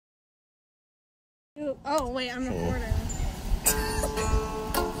Oh, wait, I'm recording.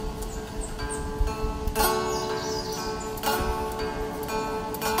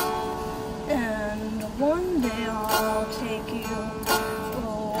 And one day I'll take you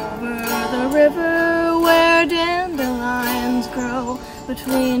over the river where dandelions grow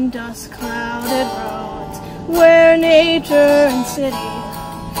between dust-clouded roads, where nature and city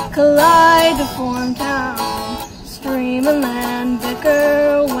collide to form town. Stream and land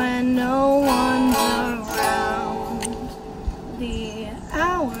bicker when no one's around. The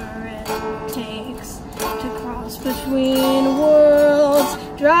hour it takes to cross between worlds,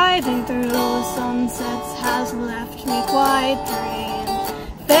 driving through sunsets has left me quite drained,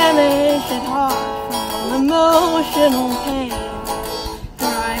 famished at heart from emotional pain.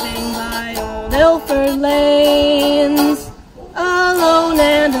 Driving by old Ilford lanes, alone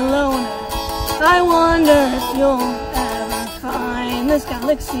and alone, I wonder if you'll ever find this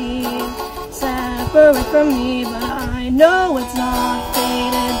galaxy separate from me, but I know it's not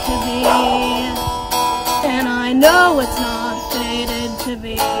fated to be, and I know it's not fated to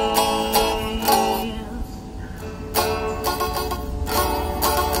be.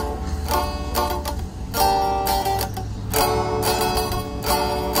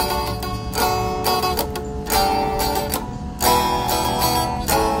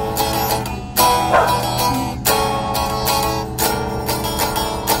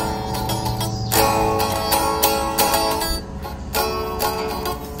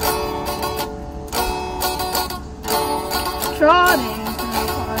 Trotting through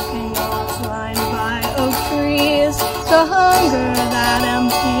parking lots lined by oak trees, the hunger that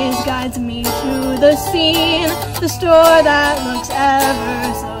empties guides me to the scene, the store that looks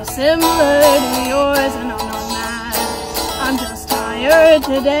ever so similar to yours. And I'm not mad, I'm just tired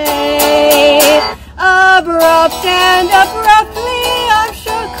today. Abrupt and abruptly I'm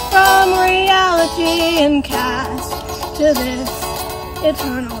shook from reality and cast to this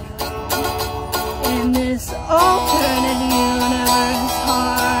eternal in this alternate universe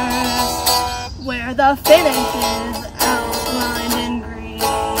Harps, where the finish is outlined in green.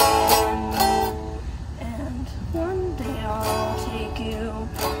 And one day I'll take you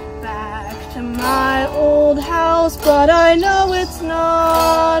back to my old house, but I know it's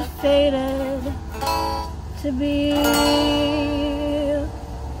not fated to be.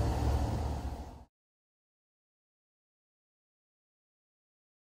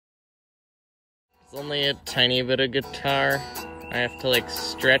 It's only a tiny bit of guitar. I have to like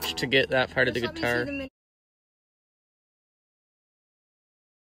stretch to get that part of the guitar.